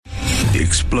The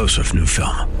explosive new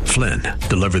film, Flynn,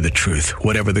 deliver the truth,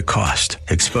 whatever the cost.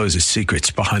 Exposes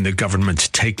secrets behind the government's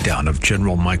takedown of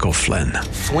General Michael Flynn.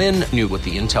 Flynn knew what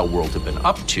the intel world had been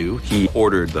up to. He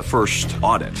ordered the first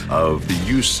audit of the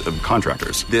use of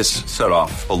contractors. This set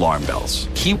off alarm bells.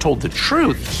 He told the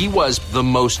truth. He was the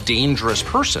most dangerous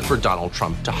person for Donald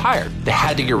Trump to hire. They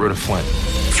had to get rid of Flynn.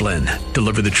 Flynn,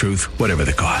 deliver the truth, whatever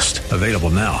the cost. Available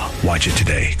now. Watch it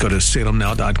today. Go to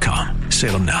salemnow.com.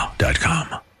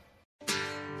 salemnow.com.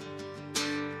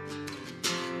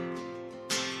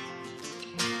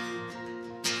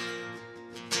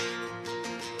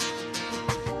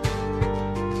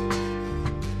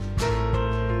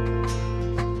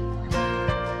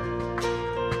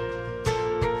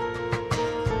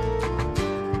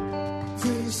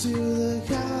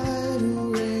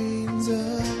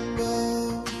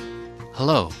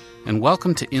 Hello, and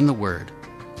welcome to In the Word,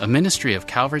 a ministry of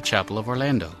Calvary Chapel of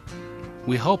Orlando.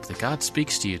 We hope that God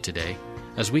speaks to you today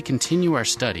as we continue our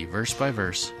study verse by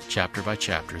verse, chapter by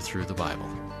chapter through the Bible,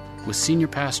 with Senior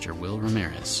Pastor Will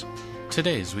Ramirez.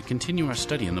 Today, as we continue our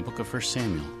study in the book of 1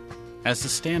 Samuel, as the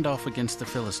standoff against the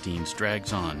Philistines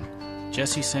drags on,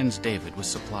 Jesse sends David with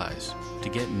supplies to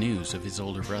get news of his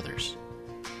older brothers.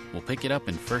 We'll pick it up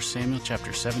in 1 Samuel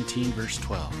chapter 17, verse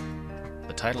 12.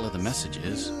 The title of the message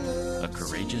is A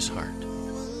Courageous Heart.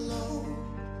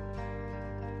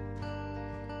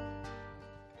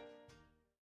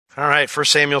 All right, 1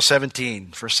 Samuel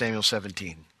 17. 1 Samuel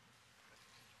 17.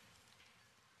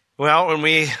 Well, when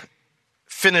we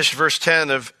finished verse 10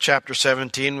 of chapter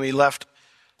 17, we left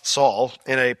Saul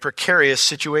in a precarious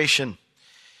situation.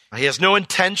 He has no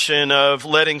intention of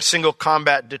letting single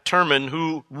combat determine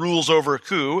who rules over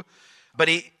who, but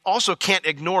he also can't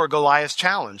ignore Goliath's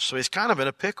challenge, so he's kind of in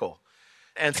a pickle.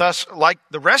 And thus, like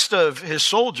the rest of his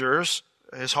soldiers,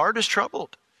 his heart is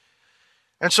troubled.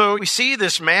 And so we see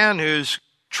this man who's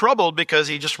troubled because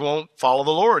he just won't follow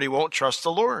the Lord. He won't trust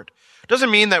the Lord. It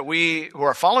doesn't mean that we who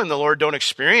are following the Lord don't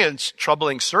experience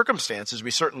troubling circumstances.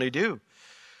 We certainly do.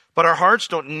 But our hearts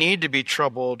don't need to be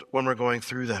troubled when we're going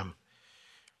through them.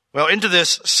 Well, into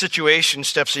this situation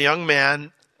steps a young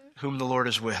man whom the Lord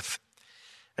is with,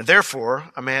 and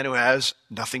therefore a man who has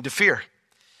nothing to fear.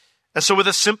 And so with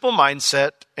a simple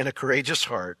mindset and a courageous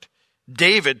heart,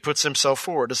 David puts himself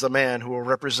forward as the man who will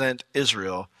represent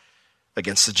Israel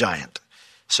against the giant.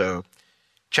 So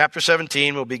chapter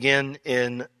 17 will begin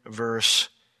in verse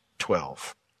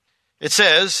 12. It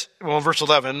says, well, in verse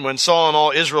 11, when Saul and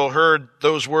all Israel heard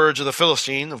those words of the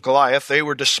Philistine, of Goliath, they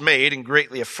were dismayed and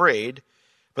greatly afraid.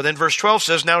 But then verse 12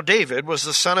 says, now David was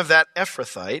the son of that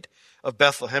Ephrathite of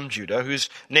Bethlehem, Judah, whose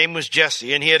name was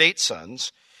Jesse, and he had 8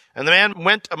 sons. And the man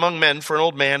went among men for an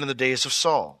old man in the days of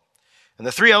Saul. And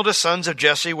the 3 eldest sons of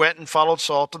Jesse went and followed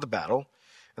Saul to the battle.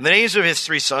 And the names of his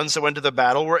 3 sons that went to the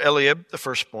battle were Eliab, the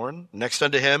firstborn, next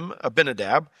unto him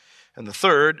Abinadab, and the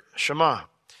third Shammah.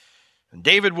 And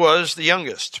David was the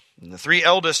youngest, and the 3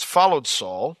 eldest followed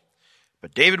Saul.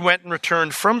 But David went and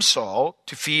returned from Saul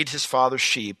to feed his father's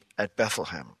sheep at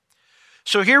Bethlehem.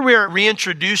 So here we are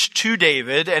reintroduced to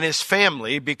David and his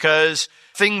family because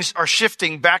things are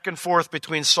shifting back and forth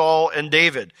between Saul and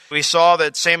David. We saw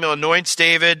that Samuel anoints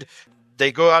David.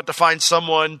 They go out to find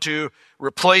someone to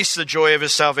replace the joy of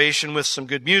his salvation with some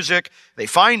good music. They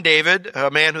find David,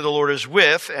 a man who the Lord is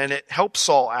with, and it helps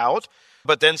Saul out.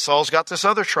 But then Saul's got this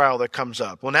other trial that comes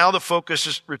up. Well, now the focus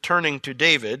is returning to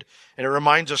David, and it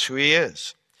reminds us who he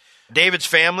is. David's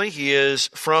family, he is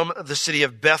from the city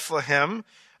of Bethlehem.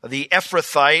 The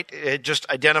Ephrathite, it just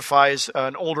identifies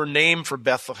an older name for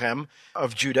Bethlehem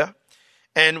of Judah.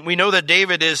 And we know that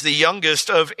David is the youngest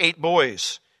of 8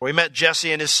 boys. We met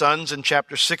Jesse and his sons in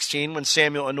chapter 16 when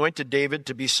Samuel anointed David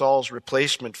to be Saul's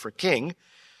replacement for king.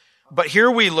 But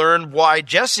here we learn why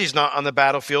Jesse's not on the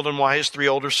battlefield and why his 3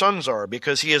 older sons are,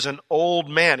 because he is an old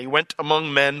man. He went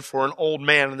among men for an old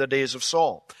man in the days of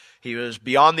Saul. He was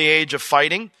beyond the age of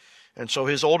fighting, and so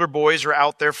his older boys are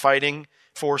out there fighting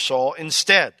for Saul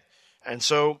instead. And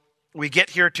so we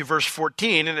get here to verse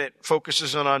 14, and it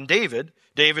focuses on David.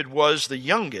 David was the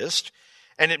youngest,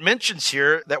 and it mentions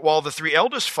here that while the 3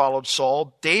 eldest followed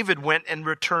Saul, David went and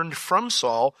returned from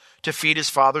Saul to feed his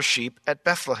father's sheep at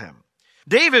Bethlehem.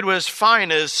 David was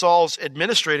fine as Saul's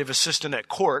administrative assistant at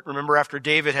court. Remember, after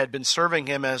David had been serving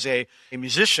him as a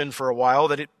musician for a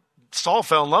while, Saul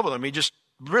fell in love with him. He just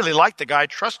really liked the guy,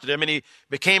 trusted him, and he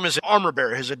became his armor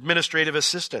bearer, his administrative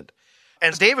assistant.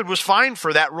 And David was fine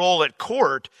for that role at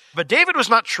court, but David was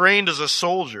not trained as a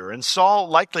soldier, and Saul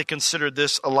likely considered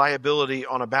this a liability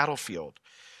on a battlefield.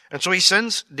 And so he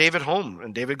sends David home,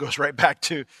 and David goes right back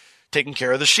to taking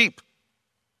care of the sheep.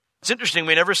 It's interesting,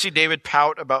 we never see David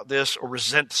pout about this or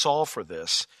resent Saul for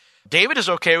this. David is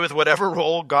okay with whatever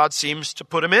role God seems to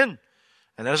put him in.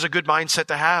 And that is a good mindset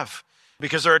to have.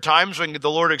 Because there are times when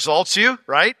the Lord exalts you,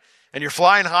 right? And you're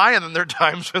flying high, and then there are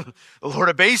times when the Lord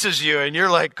abases you, and you're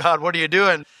like, God, what are you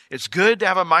doing? It's good to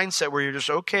have a mindset where you're just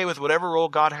okay with whatever role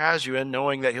God has you in,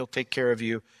 knowing that he'll take care of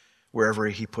you wherever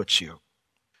he puts you.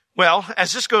 Well,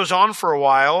 as this goes on for a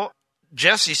while,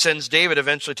 Jesse sends David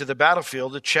eventually to the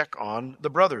battlefield to check on the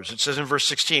brothers. It says in verse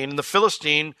 16, and the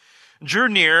Philistine drew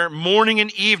near morning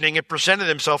and evening and presented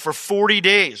himself for 40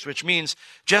 days, which means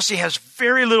Jesse has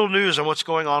very little news on what's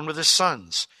going on with his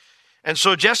sons. And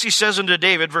so Jesse says unto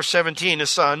David, verse 17,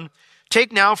 his son,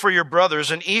 take now for your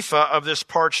brothers an ephah of this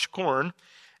parched corn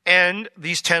and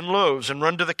these 10 loaves, and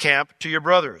run to the camp to your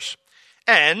brothers.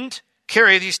 And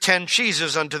carry these 10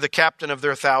 cheeses unto the captain of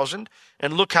their 1,000,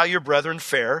 and look how your brethren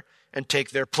fare, and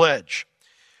take their pledge.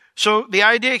 So the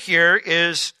idea here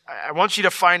is, I want you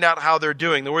to find out how they're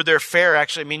doing. The word their fare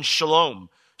actually means shalom.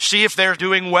 See if they're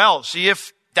doing well. See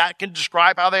if that can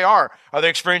describe how they are. Are they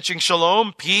experiencing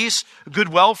shalom, peace, good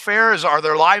welfare? Are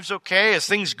their lives okay? Is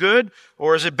things good,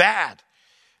 or is it bad?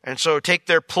 And so take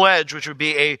their pledge, which would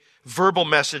be a verbal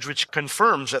message which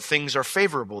confirms that things are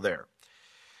favorable there.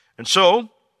 And so,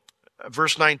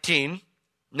 verse 19,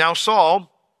 now Saul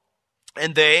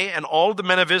and they and all the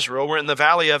men of Israel were in the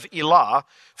valley of Elah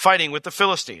fighting with the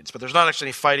Philistines. But there's not actually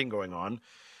any fighting going on.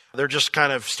 They're just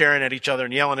kind of staring at each other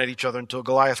and yelling at each other until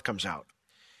Goliath comes out.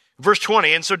 Verse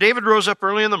 20, and so David rose up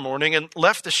early in the morning and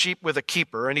left the sheep with a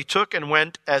keeper, and he took and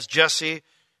went as Jesse,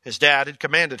 his dad, had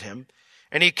commanded him.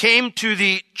 And he came to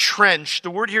the trench.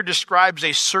 The word here describes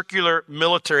a circular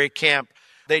military camp.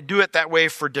 They do it that way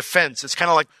for defense. It's kind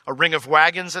of like a ring of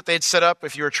wagons that they'd set up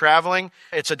if you were traveling.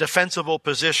 It's a defensible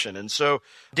position. And so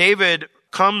David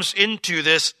comes into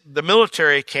the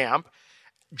military camp,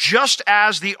 just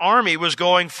as the army was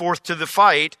going forth to the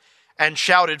fight and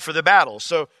shouted for the battle.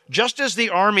 So just as the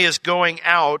army is going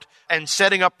out and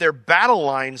setting up their battle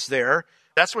lines there,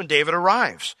 that's when David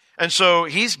arrives. And so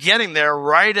he's getting there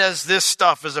right as this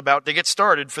stuff is about to get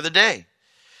started for the day.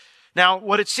 Now,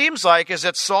 what it seems like is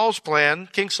that Saul's plan,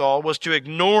 King Saul, was to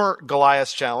ignore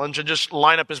Goliath's challenge and just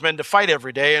line up his men to fight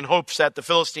every day in hopes that the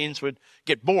Philistines would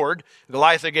get bored,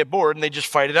 Goliath would get bored, and they just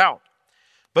fight it out.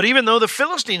 But even though the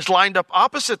Philistines lined up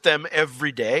opposite them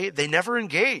every day, they never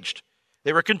engaged.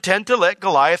 They were content to let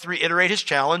Goliath reiterate his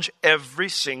challenge every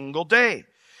single day.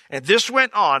 And this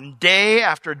went on day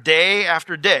after day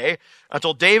after day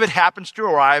until David happens to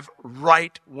arrive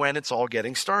right when it's all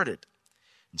getting started.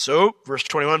 And so, verse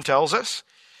 21 tells us,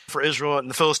 for Israel and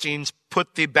the Philistines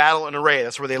put the battle in array.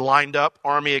 That's where they lined up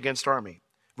army against army.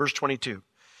 Verse 22.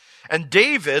 And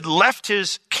David left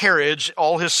his carriage,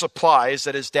 all his supplies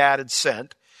that his dad had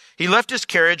sent. He left his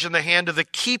carriage in the hand of the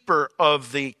keeper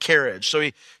of the carriage. So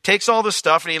he takes all the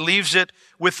stuff and he leaves it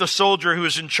with the soldier who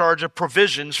is in charge of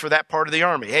provisions for that part of the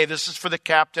army. Hey, this is for the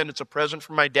captain. It's a present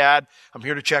from my dad. I'm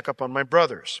here to check up on my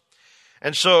brothers.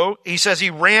 And so he says he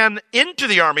ran into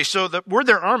the army. So the word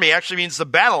their army actually means the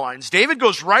battle lines. David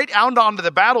goes right out onto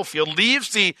the battlefield,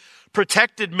 leaves the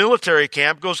protected military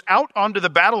camp, goes out onto the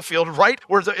battlefield right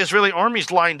where the Israeli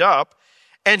army's lined up.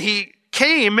 And he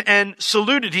came and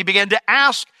saluted. He began to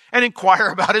ask and inquire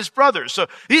about his brothers. So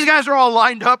these guys are all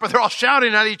lined up and they're all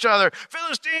shouting at each other,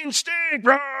 Philistines stink,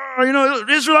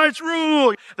 Israelites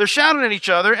rule. They're shouting at each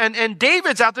other. And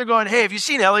David's out there going, hey, have you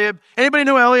seen Eliab? Anybody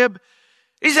know Eliab?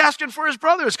 He's asking for his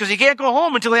brothers because he can't go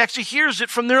home until he actually hears it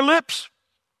from their lips.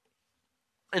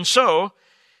 And so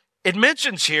it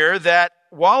mentions here that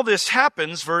while this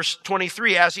happens, verse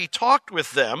 23, as he talked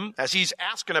with them, as he's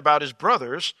asking about his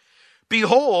brothers,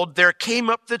 behold, there came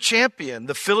up the champion,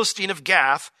 the Philistine of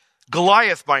Gath,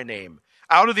 Goliath by name,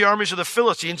 out of the armies of the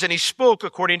Philistines, and he spoke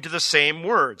according to the same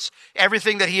words,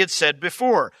 everything that he had said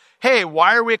before. Hey,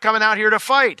 why are we coming out here to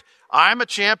fight? I'm a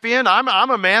champion. I'm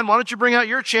a man. Why don't you bring out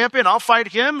your champion? I'll fight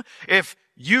him. If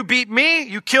you beat me,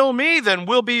 you kill me, then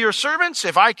we'll be your servants.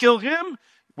 If I kill him,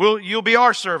 you'll be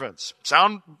our servants.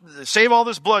 Save all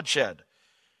this bloodshed.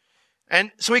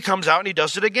 And so he comes out and he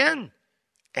does it again.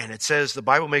 And it says, the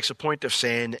Bible makes a point of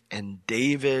saying, and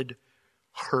David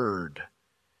heard.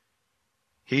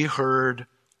 He heard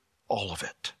all of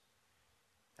it.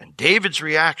 And David's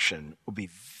reaction will be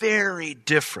very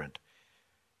different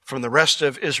from the rest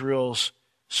of Israel's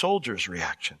soldiers'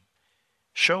 reaction,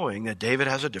 showing that David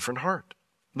has a different heart.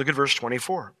 Look at verse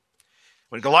 24.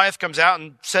 When Goliath comes out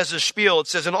and says his spiel, it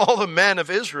says, and all the men of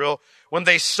Israel, when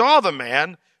they saw the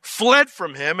man, fled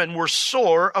from him and were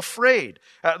sore afraid.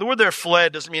 The word there,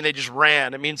 fled, doesn't mean they just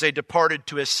ran. It means they departed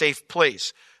to a safe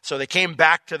place. So they came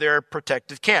back to their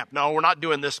protected camp. No, we're not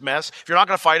doing this mess. If you're not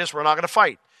going to fight us, we're not going to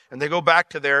fight. And they go back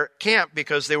to their camp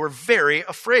because they were very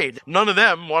afraid. None of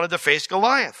them wanted to face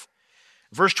Goliath.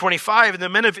 Verse 25, and the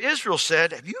men of Israel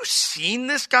said, have you seen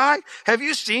this guy? Have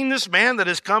you seen this man that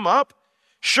has come up?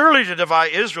 Surely to defy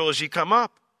Israel has he come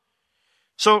up.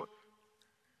 So,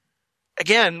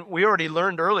 again, we already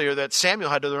learned earlier that Samuel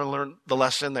had to learn the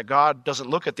lesson that God doesn't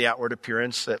look at the outward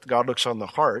appearance, that God looks on the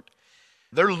heart.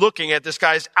 They're looking at this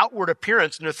guy's outward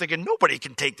appearance and they're thinking, nobody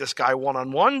can take this guy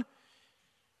one-on-one.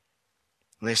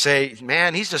 And they say,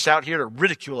 man, he's just out here to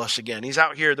ridicule us again. He's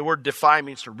out here, the word defy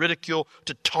means to ridicule,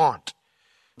 to taunt.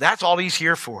 That's all he's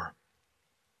here for.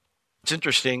 It's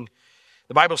interesting.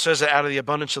 The Bible says that out of the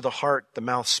abundance of the heart, the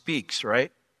mouth speaks,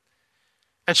 right?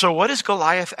 And so what is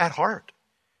Goliath at heart?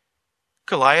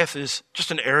 Goliath is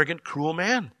just an arrogant, cruel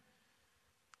man.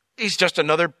 He's just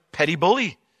another petty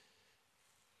bully.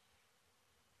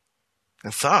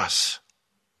 And thus,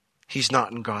 he's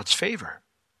not in God's favor.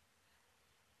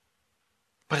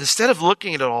 But instead of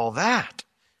looking at all that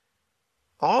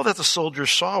the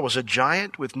soldiers saw was a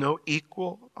giant with no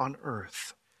equal on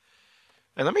earth.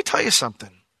 And let me tell you something.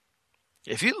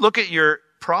 If you look at your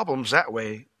problems that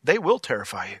way, they will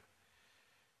terrify you.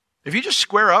 If you just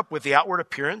square up with the outward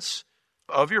appearance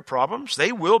of your problems,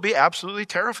 they will be absolutely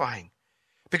terrifying.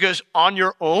 Because on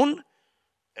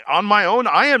my own,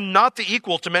 I am not the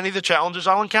equal to many of the challenges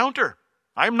I'll encounter.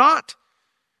 I am not.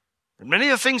 And many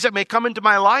of the things that may come into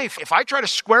my life, if I try to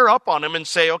square up on them and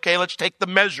say, okay, let's take the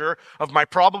measure of my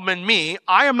problem and me,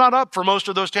 I am not up for most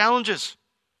of those challenges.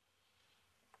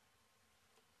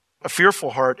 A fearful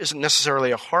heart isn't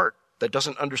necessarily a heart that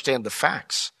doesn't understand the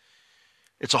facts.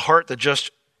 It's a heart that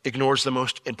just ignores the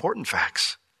most important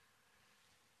facts.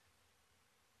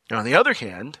 Now, on the other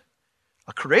hand,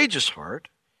 a courageous heart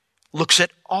looks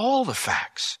at all the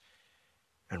facts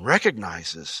and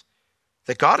recognizes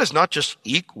that God is not just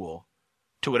equal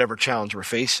to whatever challenge we're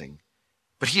facing,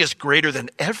 but he is greater than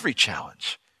every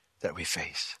challenge that we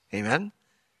face. Amen?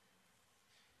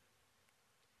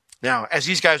 Now, as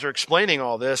these guys are explaining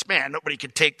all this, man, nobody can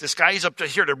take this guy. He's up to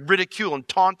here to ridicule and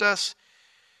taunt us.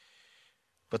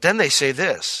 But then they say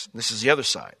this is the other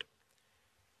side.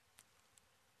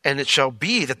 And it shall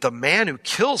be that the man who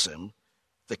kills him,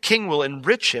 the king will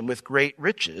enrich him with great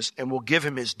riches and will give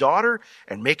him his daughter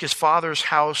and make his father's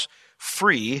house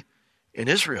free in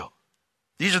Israel.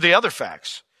 These are the other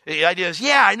facts. The idea is,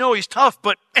 yeah, I know he's tough,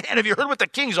 but man, have you heard what the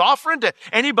king's offering to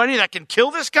anybody that can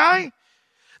kill this guy?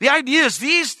 The idea is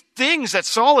these things that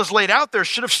Saul has laid out there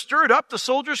should have stirred up the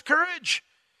soldiers' courage.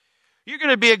 You're going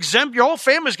to be exempt. Your whole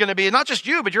family is going to be, not just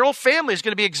you, but your whole family is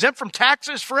going to be exempt from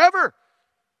taxes forever.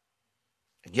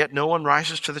 And yet no one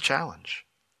rises to the challenge.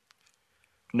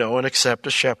 No one except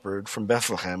a shepherd from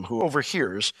Bethlehem who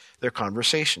overhears their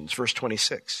conversations. Verse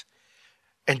 26.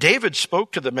 And David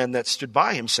spoke to the men that stood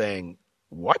by him, saying,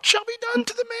 what shall be done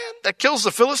to the man that kills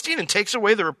the Philistine and takes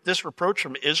away this reproach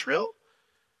from Israel?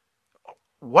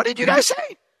 What did you guys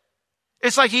say?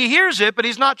 It's like he hears it, but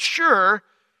he's not sure.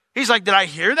 He's like, did I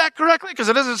hear that correctly? Because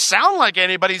it doesn't sound like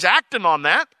anybody's acting on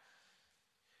that.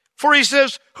 For he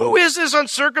says, who is this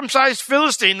uncircumcised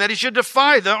Philistine that he should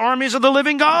defy the armies of the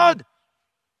living God?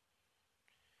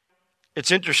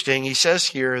 It's interesting. He says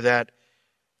here that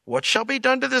what shall be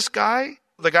done to this guy?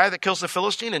 The guy that kills the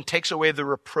Philistine and takes away the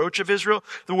reproach of Israel.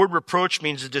 The word reproach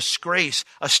means a disgrace,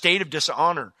 a state of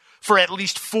dishonor. For at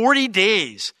least 40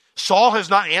 days, Saul has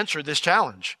not answered this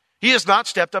challenge. He has not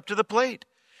stepped up to the plate.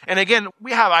 And again,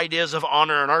 we have ideas of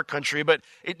honor in our country, but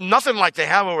nothing like they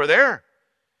have over there.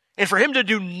 And for him to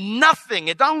do nothing,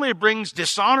 it not only brings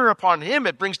dishonor upon him,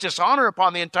 it brings dishonor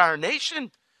upon the entire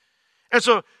nation. And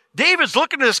so David's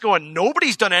looking at this going,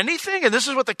 nobody's done anything, and this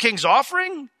is what the king's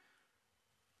offering?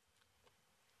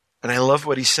 And I love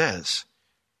what he says.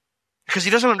 Because he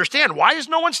doesn't understand. Why is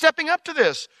no one stepping up to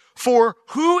this? For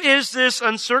who is this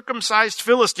uncircumcised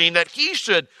Philistine that he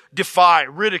should defy,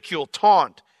 ridicule,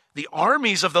 taunt the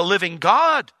armies of the living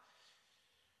God?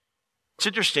 It's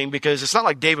interesting because it's not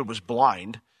like David was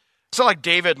blind. It's not like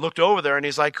David looked over there and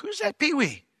he's like, who's that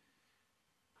Pee-wee?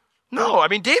 No, I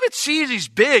mean, David sees he's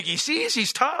big. He sees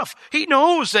he's tough. He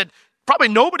knows that probably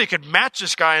nobody could match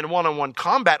this guy in one-on-one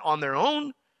combat on their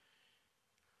own.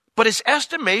 But his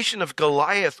estimation of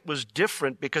Goliath was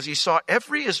different because he saw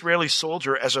every Israeli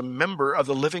soldier as a member of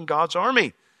the living God's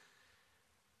army.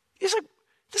 He's like,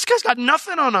 this guy's got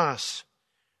nothing on us.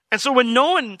 And so when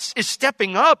no one is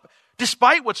stepping up,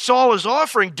 despite what Saul is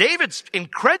offering, David's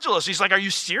incredulous. He's like, are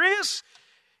you serious?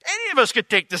 Any of us could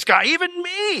take this guy, even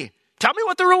me. Tell me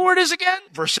what the reward is again.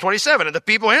 Verse 27, and the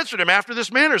people answered him after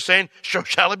this manner, saying, so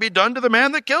shall it be done to the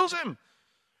man that kills him.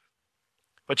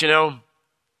 But you know,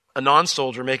 a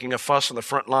non-soldier making a fuss on the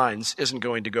front lines isn't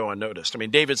going to go unnoticed. I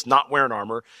mean, David's not wearing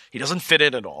armor. He doesn't fit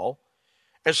in at all.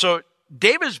 And so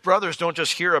David's brothers don't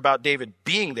just hear about David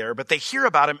being there, but they hear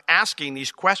about him asking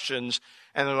these questions,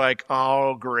 and they're like,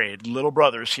 oh, great, little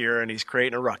brother's here, and he's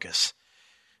creating a ruckus.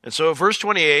 And so verse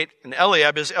 28, and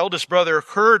Eliab, his eldest brother,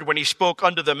 heard when he spoke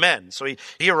unto the men. So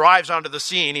he arrives onto the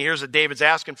scene. He hears that David's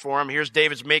asking for him. He hears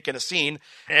David's making a scene.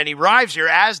 And he arrives here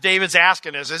as David's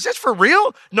asking us, is this for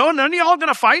real? No, none of y'all going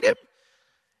to fight him?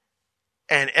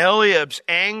 And Eliab's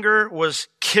anger was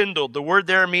kindled. The word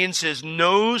there means his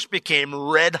nose became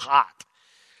red hot.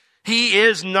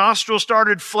 His nostrils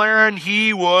started flaring.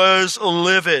 He was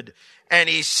livid. And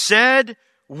he said,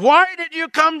 why did you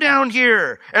come down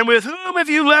here? And with whom have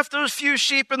you left those few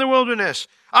sheep in the wilderness?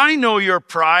 I know your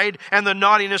pride and the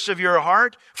naughtiness of your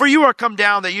heart, for you are come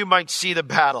down that you might see the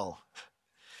battle.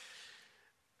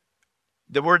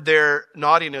 The word there,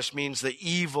 naughtiness, means the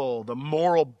evil, the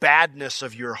moral badness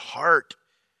of your heart.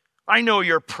 I know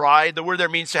your pride. The word there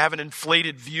means to have an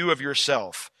inflated view of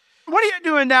yourself. What are you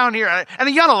doing down here? And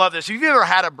you gotta love this. If you've ever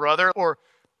had a brother, or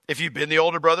if you've been the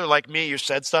older brother like me, you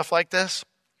said stuff like this.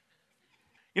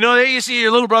 You know, you see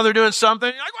your little brother doing something.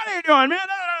 You're like, what are you doing, man?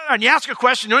 And you ask a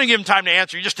question, you don't even give him time to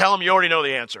answer. You just tell him you already know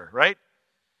the answer, right?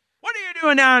 What are you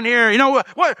doing down here? You know,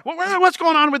 what's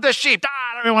going on with this sheep?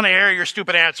 I don't even want to hear your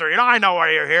stupid answer. You know, I know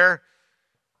why you're here.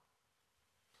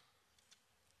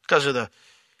 Because of the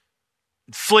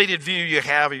inflated view you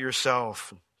have of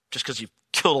yourself. Just because you've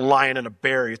killed a lion and a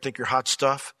bear, you think you're hot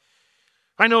stuff.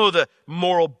 I know the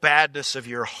moral badness of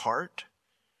your heart.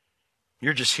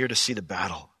 You're just here to see the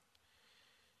battle.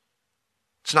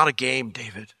 It's not a game,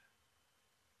 David.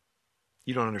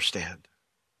 You don't understand.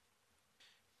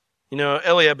 You know,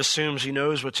 Eliab assumes he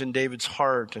knows what's in David's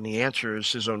heart, and he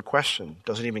answers his own question.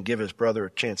 Doesn't even give his brother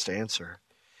a chance to answer.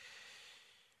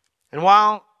 And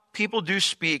while people do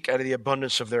speak out of the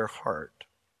abundance of their heart,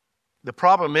 the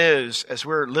problem is, as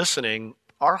we're listening,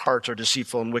 our hearts are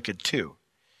deceitful and wicked too,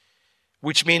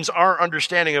 which means our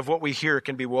understanding of what we hear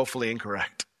can be woefully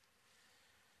incorrect.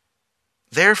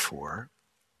 Therefore,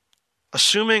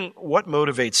 assuming what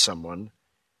motivates someone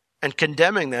and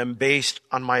condemning them based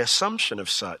on my assumption of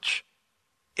such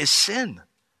is sin.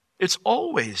 It's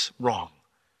always wrong.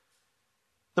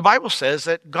 The Bible says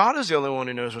that God is the only one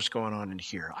who knows what's going on in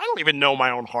here. I don't even know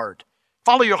my own heart.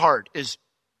 Follow your heart is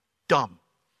dumb.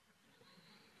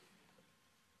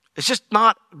 It's just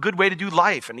not a good way to do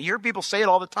life. And you hear people say it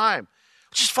all the time.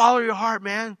 Just follow your heart,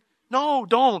 man. No,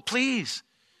 don't, please.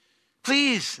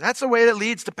 Please. That's the way that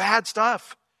leads to bad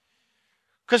stuff.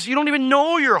 Because you don't even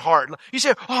know your heart. You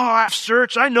say, I've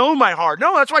searched, I know my heart.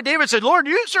 No, that's why David said, Lord,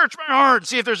 you search my heart and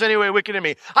see if there's any way wicked in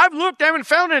me. I've looked, I haven't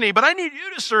found any, but I need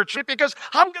you to search it because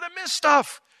I'm going to miss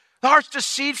stuff. The heart's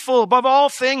deceitful above all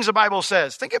things, the Bible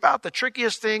says. Think about the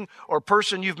trickiest thing or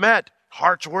person you've met.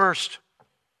 Heart's worst.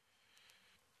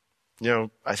 You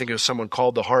know, I think it was someone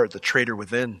called the heart the traitor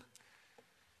within.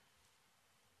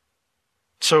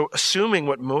 So assuming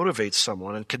what motivates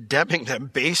someone and condemning them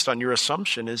based on your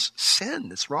assumption is sin.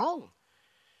 It's wrong.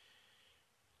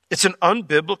 It's an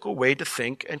unbiblical way to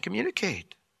think and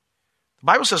communicate. The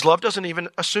Bible says love doesn't even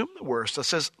assume the worst. It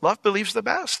says love believes the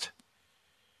best.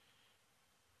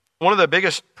 One of the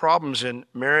biggest problems in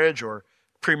marriage or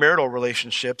premarital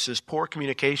relationships is poor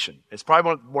communication. It's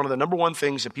probably one of the number one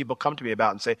things that people come to me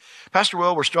about and say, Pastor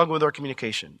Will, we're struggling with our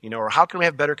communication, or how can we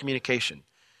have better communication?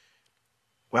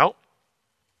 Well,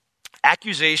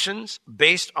 accusations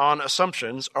based on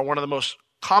assumptions are one of the most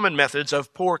common methods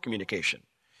of poor communication.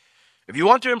 If you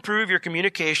want to improve your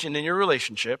communication in your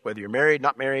relationship, whether you're married,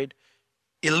 not married,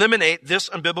 eliminate this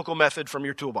unbiblical method from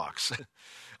your toolbox.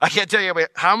 I can't tell you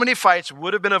how many fights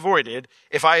would have been avoided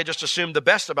if I had just assumed the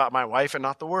best about my wife and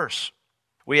not the worst.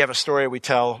 We have a story we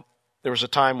tell. There was a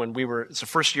time when it's the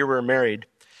first year we were married,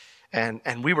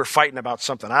 and we were fighting about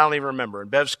something. I don't even remember.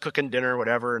 And Bev's cooking dinner or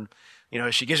whatever,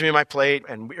 and she gives me my plate,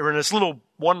 and we're in this little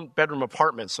one-bedroom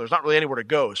apartment, so there's not really anywhere to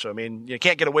go. So, you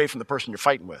can't get away from the person you're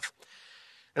fighting with.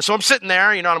 And so I'm sitting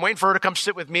there, and I'm waiting for her to come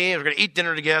sit with me, and we're going to eat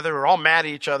dinner together. We're all mad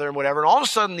at each other and whatever. And all of a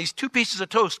sudden, these 2 pieces of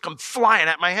toast come flying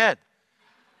at my head.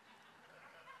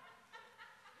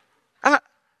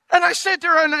 And I said to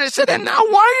her, and I said, and now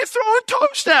why are you throwing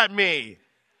toast at me?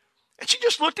 And she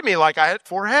just looked at me like I had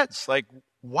 4 heads. Like,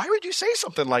 why would you say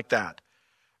something like that?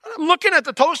 And I'm looking at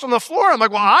the toast on the floor. I'm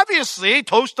like, well, obviously,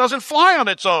 toast doesn't fly on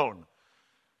its own.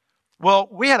 Well,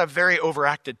 we had a very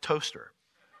overacted toaster.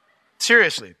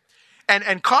 Seriously.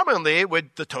 And commonly,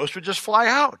 the toast would just fly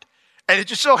out. And it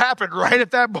just so happened right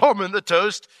at that moment, the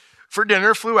toast for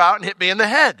dinner flew out and hit me in the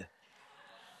head.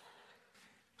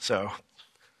 So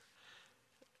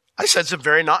I said some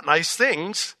very not nice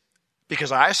things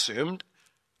because I assumed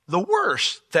the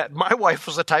worst, that my wife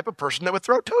was the type of person that would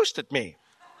throw toast at me.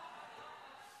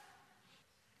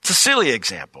 It's a silly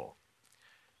example.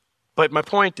 But my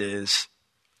point is,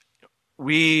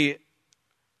 we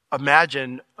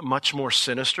imagine much more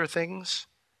sinister things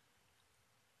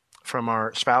from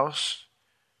our spouse,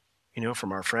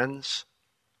 from our friends.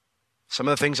 Some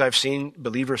of the things I've seen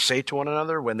believers say to one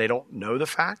another when they don't know the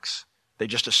facts, they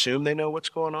just assume they know what's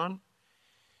going on.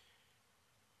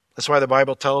 That's why the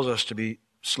Bible tells us to be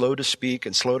slow to speak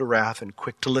and slow to wrath and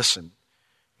quick to listen,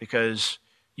 because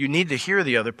you need to hear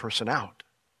the other person out,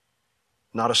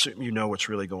 not assume you know what's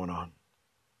really going on.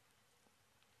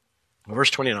 Verse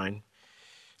 29,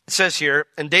 it says here,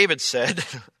 and David said,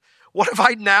 what have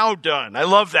I now done? I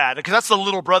love that, because that's the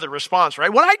little brother response,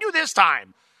 right? What did I do this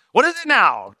time? What is it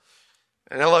now?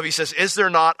 And I love, he says, is there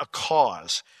not a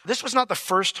cause? This was not the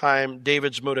first time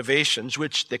David's motivations,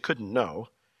 which they couldn't know,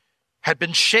 had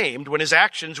been shamed when his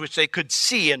actions, which they could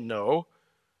see and know,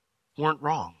 weren't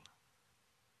wrong.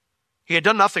 He had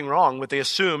done nothing wrong, but they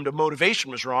assumed a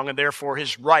motivation was wrong, and therefore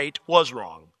his right was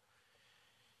wrong.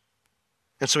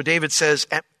 And so David says,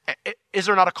 is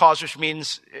there not a cause, which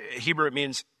means, Hebrew, it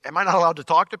means, am I not allowed to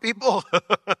talk to people?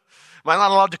 Am I not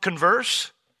allowed to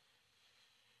converse?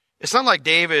 It's not like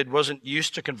David wasn't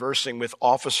used to conversing with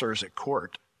officers at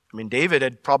court. I mean, David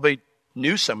had probably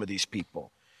knew some of these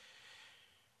people.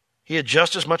 He had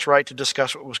just as much right to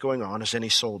discuss what was going on as any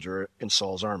soldier in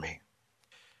Saul's army.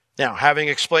 Now, having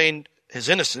explained his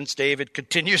innocence, David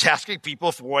continues asking people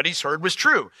if what he's heard was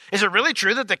true. Is it really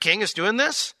true that the king is doing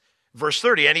this? Verse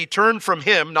 30, and he turned from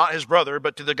him, not his brother,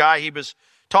 but to the guy he was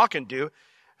talking to,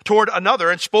 toward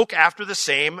another and spoke after the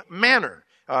same manner.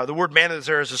 The word manner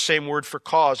there is the same word for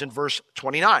cause in verse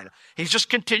 29. He's just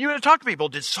continuing to talk to people.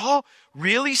 Did Saul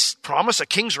really promise a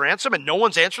king's ransom and no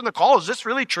one's answering the call? Is this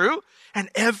really true? And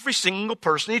every single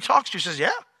person he talks to says,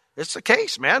 yeah, it's the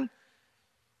case, man.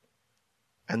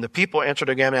 And the people answered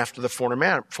again after the former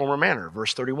manner,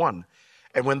 verse 31.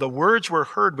 And when the words were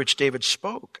heard which David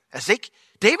spoke,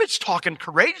 David's talking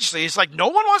courageously. He's like, no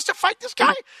one wants to fight this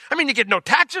guy. I mean, you get no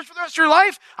taxes for the rest of your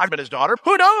life. I've been his daughter.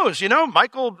 Who knows?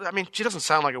 Michael, she doesn't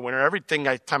sound like a winner. Every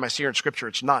time I see her in scripture,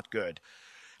 it's not good.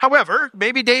 However,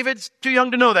 maybe David's too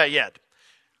young to know that yet.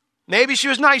 Maybe she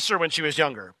was nicer when she was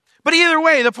younger. But either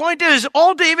way, the point is,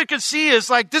 all David could see is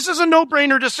like, this is a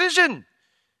no-brainer decision.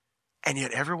 And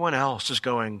yet everyone else is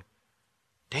going,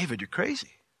 David, you're crazy.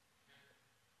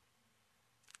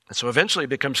 And so eventually it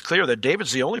becomes clear that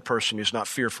David's the only person who's not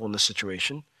fearful in this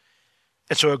situation.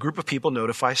 And so a group of people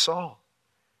notify Saul.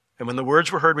 And when the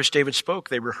words were heard which David spoke,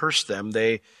 they rehearsed them.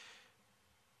 They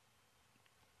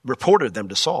reported them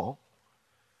to Saul.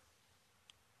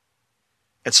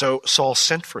 And so Saul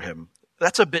sent for him.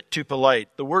 That's a bit too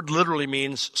polite. The word literally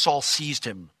means Saul seized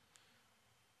him.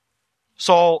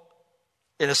 Saul,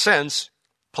 in a sense,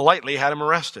 politely had him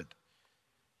arrested.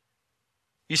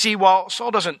 You see, while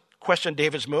Saul doesn't question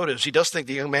David's motives, he does think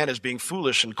the young man is being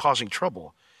foolish and causing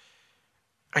trouble.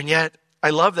 And yet,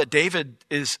 I love that David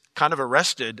is kind of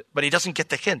arrested, but he doesn't get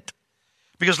the hint.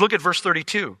 Because look at verse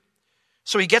 32.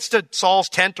 So he gets to Saul's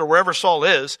tent or wherever Saul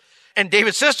is, and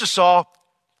David says to Saul,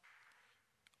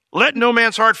 let no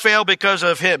man's heart fail because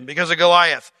of him, because of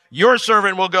Goliath. Your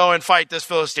servant will go and fight this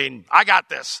Philistine. I got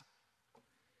this.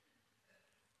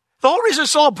 The whole reason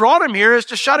Saul brought him here is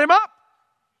to shut him up.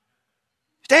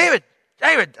 David,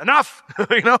 enough.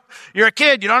 You're a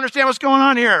kid. You don't understand what's going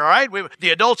on here, all right?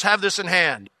 The adults have this in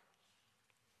hand.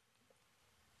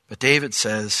 But David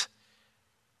says,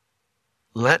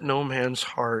 let no man's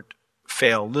heart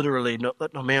fail. Literally,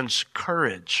 let no man's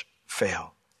courage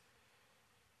fail.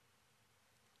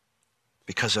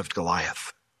 Because of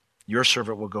Goliath. Your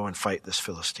servant will go and fight this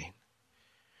Philistine.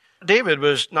 David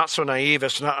was not so naive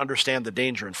as to not understand the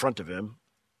danger in front of him.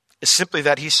 It's simply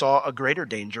that he saw a greater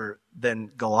danger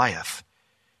than Goliath.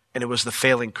 And it was the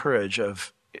failing courage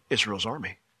of Israel's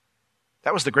army.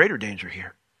 That was the greater danger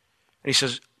here. And he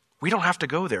says, we don't have to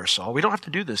go there, Saul. We don't have to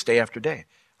do this day after day.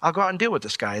 I'll go out and deal with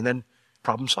this guy, and then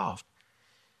problem solved.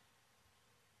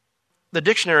 The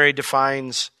dictionary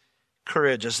defines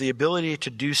courage as the ability to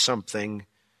do something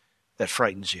that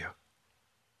frightens you.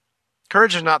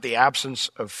 Courage is not the absence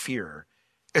of fear.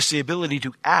 It's the ability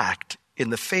to act in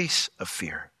the face of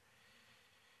fear.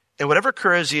 And whatever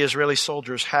courage the Israeli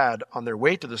soldiers had on their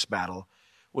way to this battle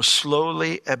was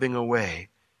slowly ebbing away.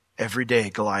 Every day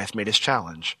Goliath made his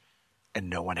challenge, and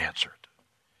no one answered.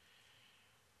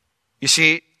 You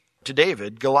see, to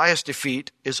David, Goliath's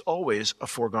defeat is always a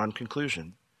foregone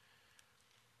conclusion.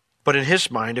 But in his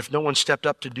mind, if no one stepped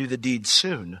up to do the deed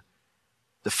soon,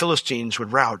 the Philistines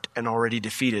would rout an already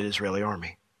defeated Israeli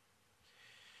army.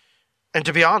 And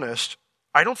to be honest,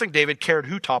 I don't think David cared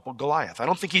who toppled Goliath. I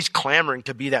don't think he's clamoring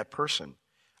to be that person.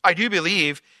 I do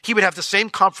believe he would have the same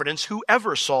confidence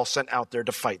whoever Saul sent out there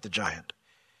to fight the giant.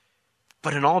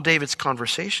 But in all David's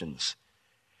conversations,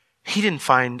 he didn't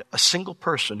find a single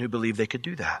person who believed they could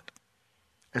do that.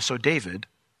 And so David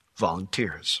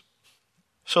volunteers.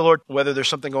 So Lord, whether there's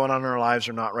something going on in our lives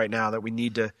or not right now that we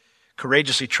need to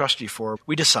courageously trust you for,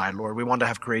 we decide, Lord, we want to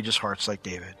have courageous hearts like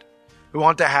David. We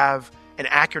want to have an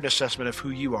accurate assessment of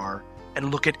who you are and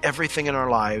look at everything in our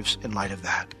lives in light of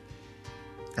that.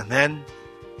 And then,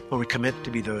 Lord, we commit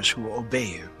to be those who will obey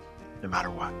you no matter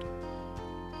what.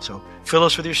 So fill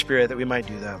us with your Spirit that we might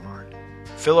do that, Lord.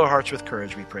 Fill our hearts with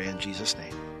courage, we pray in Jesus'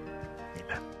 name.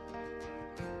 Amen.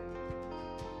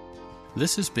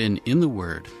 This has been In the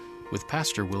Word with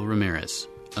Pastor Will Ramirez,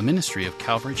 a ministry of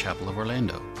Calvary Chapel of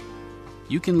Orlando.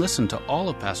 You can listen to all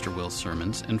of Pastor Will's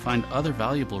sermons and find other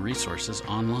valuable resources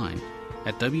online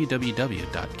at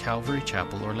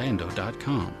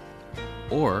www.calvarychapelorlando.com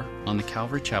or on the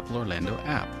Calvary Chapel Orlando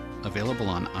app, available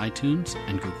on iTunes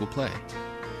and Google Play.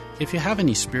 If you have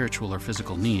any spiritual or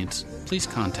physical needs, please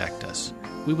contact us.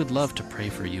 We would love to pray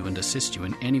for you and assist you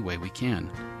in any way we can.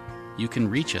 You can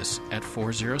reach us at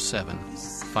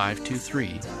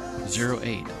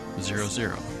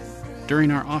 407-523-0800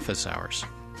 during our office hours,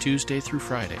 Tuesday through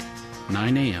Friday,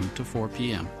 9 a.m. to 4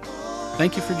 p.m.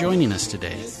 Thank you for joining us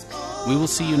today. We will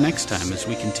see you next time as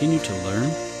we continue to learn,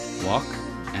 walk,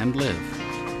 and live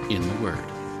in the Word.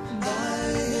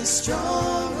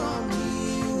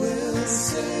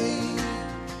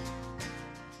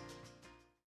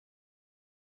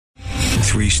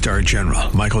 Three-star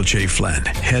General Michael J. Flynn,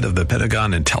 head of the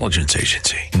Pentagon Intelligence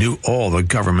Agency, knew all the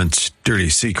government's dirty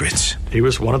secrets. He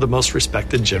was one of the most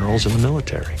respected generals in the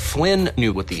military. Flynn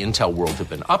knew what the intel world had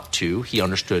been up to. He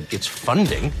understood its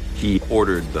funding. He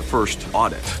ordered the first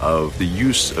audit of the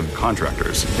use of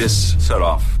contractors. This set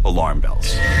off alarm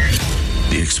bells.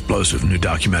 The explosive new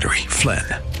documentary, Flynn,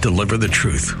 Deliver the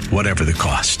Truth, Whatever the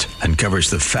Cost, uncovers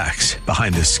the facts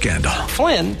behind this scandal.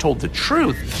 Flynn told the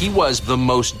truth. He was the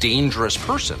most dangerous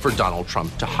person for Donald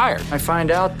Trump to hire. I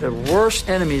find out the worst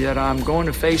enemy that I'm going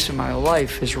to face in my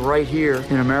life is right here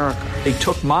in America. They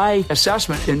took my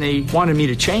assessment and they wanted me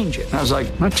to change it. And I was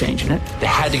like, I'm not changing it. They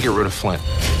had to get rid of Flynn.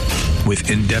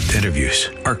 With in-depth interviews,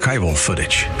 archival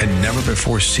footage, and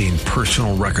never-before-seen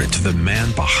personal records of the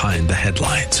man behind the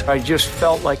headlines. I just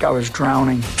felt like I was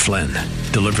drowning. Flynn,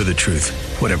 Deliver the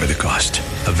Truth, Whatever the Cost.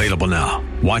 Available now.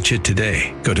 Watch it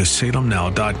today. Go to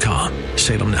salemnow.com.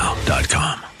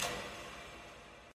 salemnow.com.